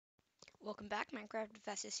Welcome back, Minecraft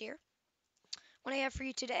Festus here. What I have for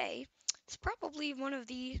you today is probably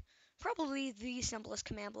the simplest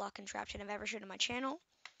command block contraption I've ever shown on my channel.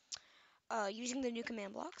 Using the new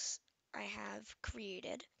command blocks, I have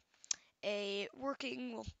created a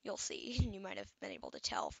working, well, you'll see, and you might have been able to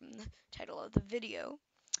tell from the title of the video.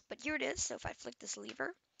 But here it is, so if I flick this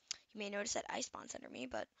lever, you may notice that ice spawns under me,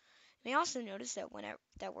 but you may also notice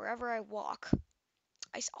that wherever I walk,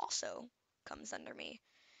 ice also comes under me.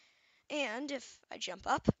 And if I jump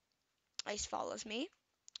up, ice follows me.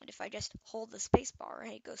 And if I just hold the space bar,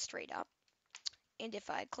 I go straight up. And if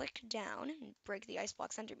I click down and break the ice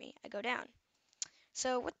blocks under me, I go down.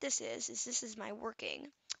 So what this is this is my working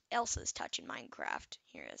Elsa's touch in Minecraft.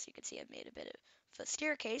 Here, as you can see, I've made a bit of a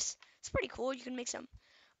staircase. It's pretty cool. You can make some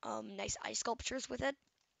nice ice sculptures with it.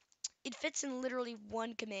 It fits in literally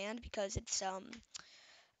one command because it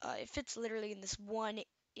fits literally in this one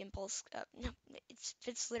impulse. No, it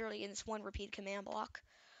fits literally in this one repeat command block.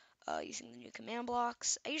 Using the new command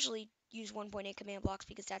blocks. I usually use 1.8 command blocks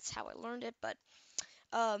because that's how I learned it, but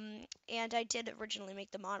and I did originally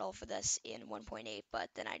make the model for this in 1.8, but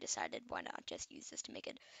then I decided why not just use this to make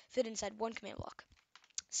it fit inside one command block.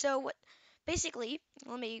 So basically,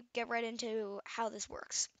 let me get right into how this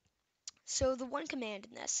works. So the one command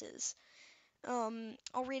in this is,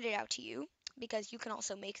 I'll read it out to you because you can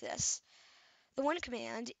also make this. The one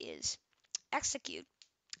command is execute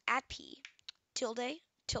at p tilde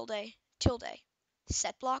tilde tilde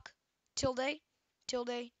setblock tilde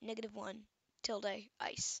tilde -1 tilde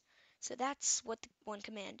ice. So that's what the one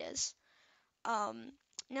command is.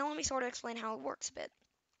 Now let me sort of explain how it works a bit.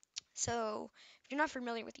 So if you're not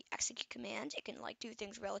familiar with the execute command, it can like do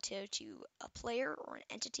things relative to a player or an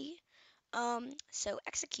entity. So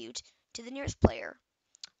execute to the nearest player,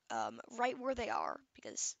 right where they are,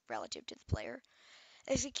 because relative to the player.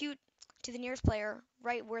 Execute to the nearest player,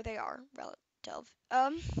 right where they are, relative.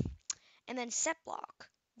 And then set block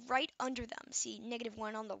right under them. See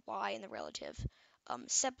 -1 on the Y in the relative.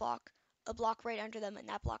 Set block, a block right under them, and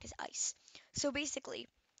that block is ice. So basically,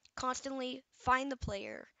 constantly find the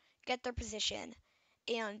player, get their position,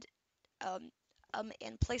 and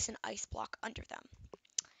place an ice block under them.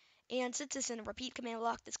 And since it's in a repeat command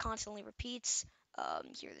block, this constantly repeats.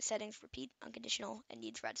 Here are the settings: repeat, unconditional, and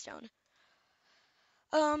needs redstone.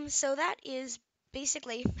 So that is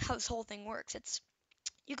basically how this whole thing works.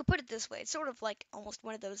 You could put it this way, it's sort of like almost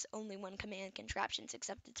one of those only one command contraptions,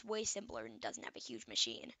 except it's way simpler and doesn't have a huge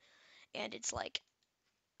machine. And it's like,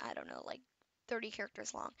 I don't know, like 30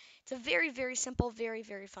 characters long. It's a very, very simple, very,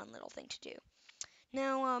 very fun little thing to do.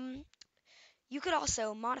 Now, you could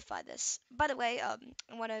also modify this. By the way, I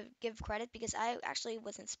want to give credit because I actually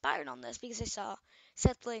was inspired on this because I saw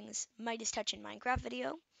Sethling's Midas Touch in Minecraft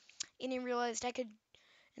video, and I realized I could,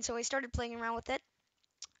 and so I started playing around with it,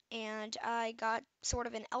 and I got sort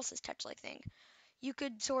of an Elsa's touch-like thing. You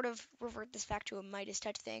could sort of revert this back to a Midas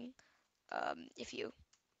touch thing if you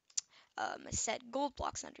set gold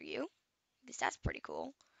blocks under you, because that's pretty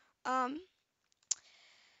cool.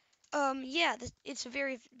 Um, yeah, it's a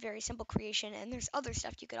very, very simple creation, and there's other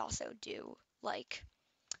stuff you could also do, like,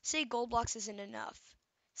 say gold blocks isn't enough.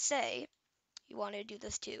 Say you want to do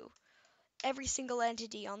this to every single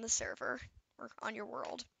entity on the server, or on your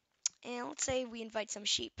world, and let's say we invite some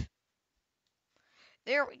sheep.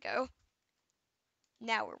 There we go.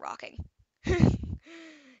 Now we're rocking.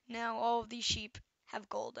 Now all of these sheep have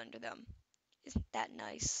gold under them. Isn't that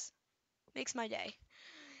nice? Makes my day.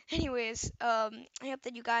 Anyways, I hope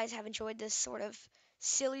that you guys have enjoyed this sort of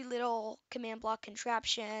silly little command block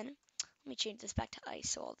contraption. Let me change this back to ice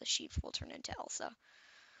so all the sheep will turn into Elsa.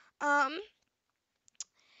 Um,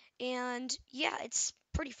 and yeah, it's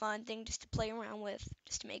pretty fun thing just to play around with,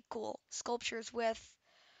 just to make cool sculptures with.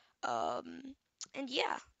 Um, and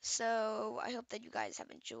yeah, so I hope that you guys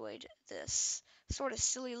have enjoyed this sort of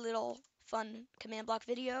silly little fun command block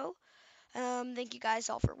video. Thank you guys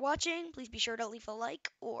all for watching. Please be sure to leave a like,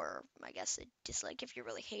 or I guess a dislike if you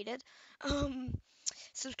really hate it. Um,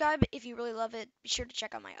 Subscribe if you really love it. Be sure to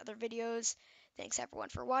check out my other videos. Thanks everyone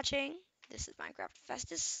for watching. This is Minecraft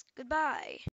Festus. Goodbye.